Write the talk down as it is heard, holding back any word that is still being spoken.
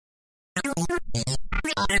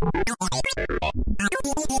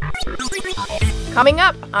Coming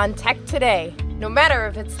up on Tech Today, no matter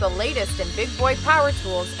if it's the latest in big boy power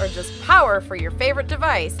tools or just power for your favorite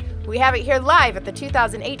device, we have it here live at the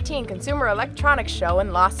 2018 Consumer Electronics Show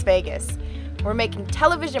in Las Vegas. We're making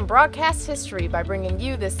television broadcast history by bringing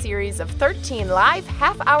you this series of 13 live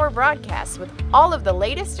half-hour broadcasts with all of the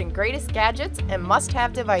latest and greatest gadgets and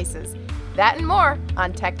must-have devices. That and more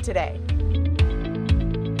on Tech Today.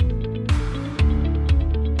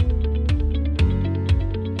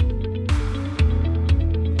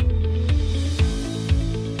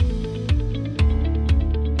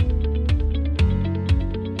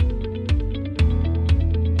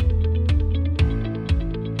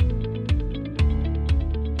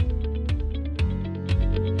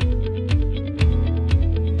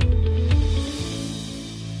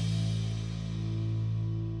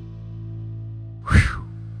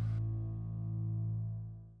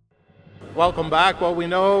 Welcome back. Well, we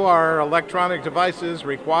know our electronic devices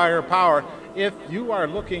require power. If you are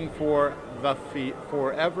looking for the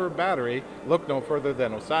forever battery, look no further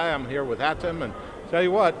than Ossia. I'm here with Atom, and tell you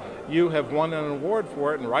what, you have won an award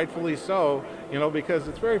for it, and rightfully so, because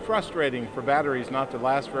it's very frustrating for batteries not to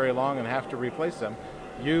last very long and have to replace them.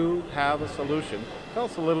 You have a solution. Tell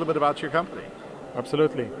us a little bit about your company.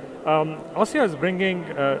 Absolutely. Ossia is bringing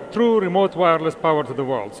true remote wireless power to the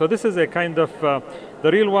world. So this is a kind of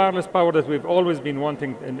the real wireless power that we've always been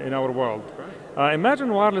wanting in our world.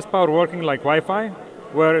 Imagine wireless power working like Wi-Fi,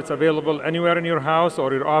 where it's available anywhere in your house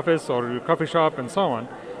or your office or your coffee shop and so on.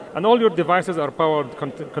 And all your devices are powered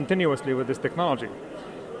continuously with this technology.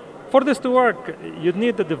 For this to work, you'd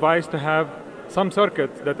need the device to have some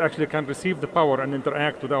circuit that actually can receive the power and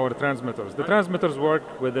interact with our transmitters. The transmitters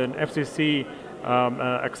work with an FCC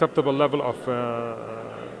acceptable level of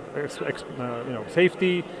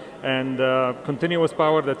safety and continuous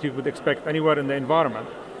power that you would expect anywhere in the environment.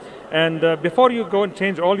 And before you go and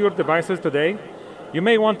change all your devices today, you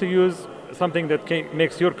may want to use something that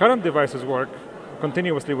makes your current devices work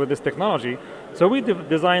continuously with this technology. So we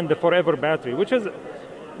designed the Forever battery, which is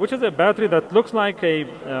a battery that looks like a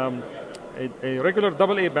regular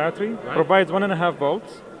AA battery, right. Provides 1.5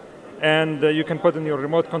 volts, and you can put in your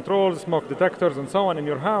remote controls, smoke detectors, and so on in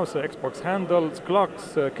your house, Xbox handles,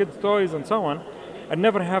 clocks, kids' toys, and so on, and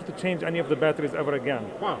never have to change any of the batteries ever again.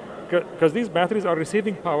 Wow. Because these batteries are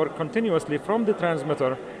receiving power continuously from the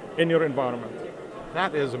transmitter in your environment.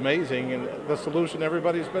 That is amazing, and the solution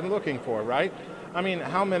everybody's been looking for, right? I mean,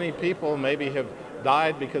 how many people maybe have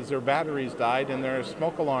died because their batteries died in their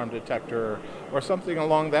smoke alarm detector or something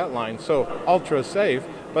along that line? So ultra safe,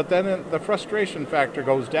 but then the frustration factor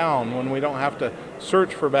goes down when we don't have to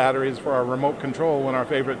search for batteries for our remote control when our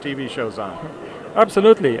favorite TV show's on.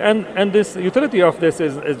 Absolutely, and this utility of this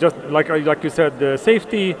is just like you said, the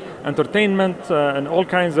safety, entertainment, and all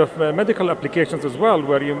kinds of medical applications as well,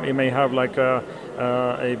 where you may have like a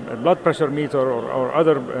blood pressure meter or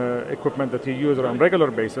other equipment that you use on a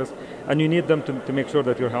regular basis, and you need them to make sure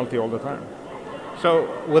that you're healthy all the time. So,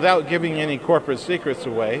 without giving any corporate secrets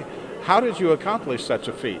away, how did you accomplish such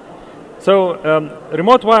a feat? So,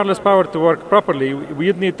 remote wireless power to work properly,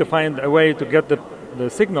 we'd need to find a way to get the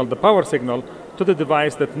signal, the power signal, to the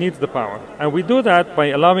device that needs the power. And we do that by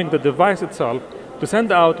allowing the device itself to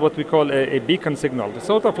send out what we call a beacon signal. It's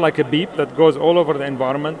sort of like a beep that goes all over the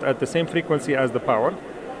environment at the same frequency as the power.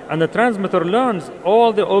 And the transmitter learns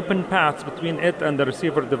all the open paths between it and the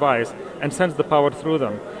receiver device and sends the power through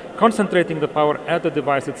them, concentrating the power at the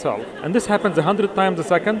device itself. And this happens 100 times a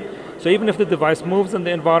second, so even if the device moves in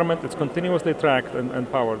the environment, it's continuously tracked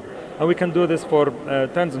and powered. And we can do this for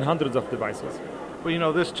tens and hundreds of devices.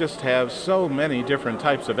 Well, this just has so many different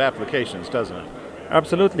types of applications, doesn't it?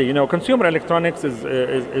 Absolutely. Consumer electronics is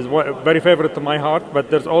very favorite to my heart,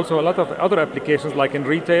 but there's also a lot of other applications like in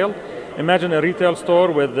retail. Imagine a retail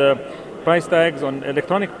store with price tags on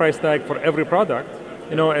electronic price tag for every product.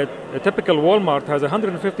 A typical Walmart has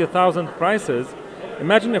 150,000 prices.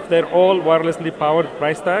 Imagine if they're all wirelessly powered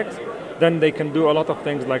price tags, then they can do a lot of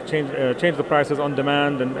things like change the prices on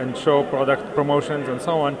demand and show product promotions and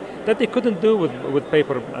so on that they couldn't do with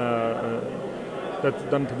paper that's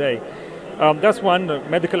done today. That's one.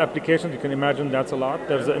 Medical applications, you can imagine that's a lot.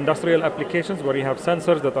 There's industrial applications where you have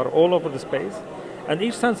sensors that are all over the space, and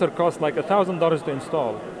each sensor costs like $1,000 to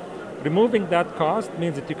install. Removing that cost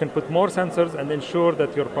means that you can put more sensors and ensure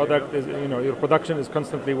that your product is, your production is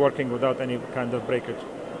constantly working without any kind of breakage.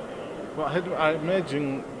 Well, I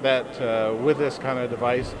imagine that with this kind of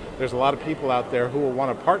device, there's a lot of people out there who will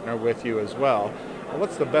want to partner with you as well.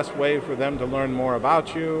 What's the best way for them to learn more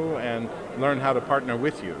about you and learn how to partner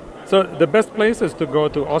with you? So the best place is to go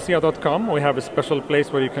to Ossia.com. We have a special place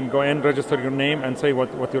where you can go in, register your name, and say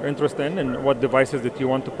what you're interested in and what devices that you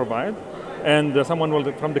want to provide. And someone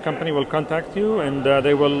from the company will contact you, and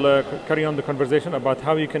they will carry on the conversation about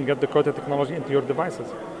how you can get the Coated technology into your devices.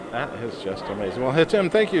 That is just amazing. Well, Tim,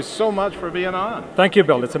 thank you so much for being on. Thank you,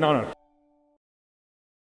 Bill. It's an honor.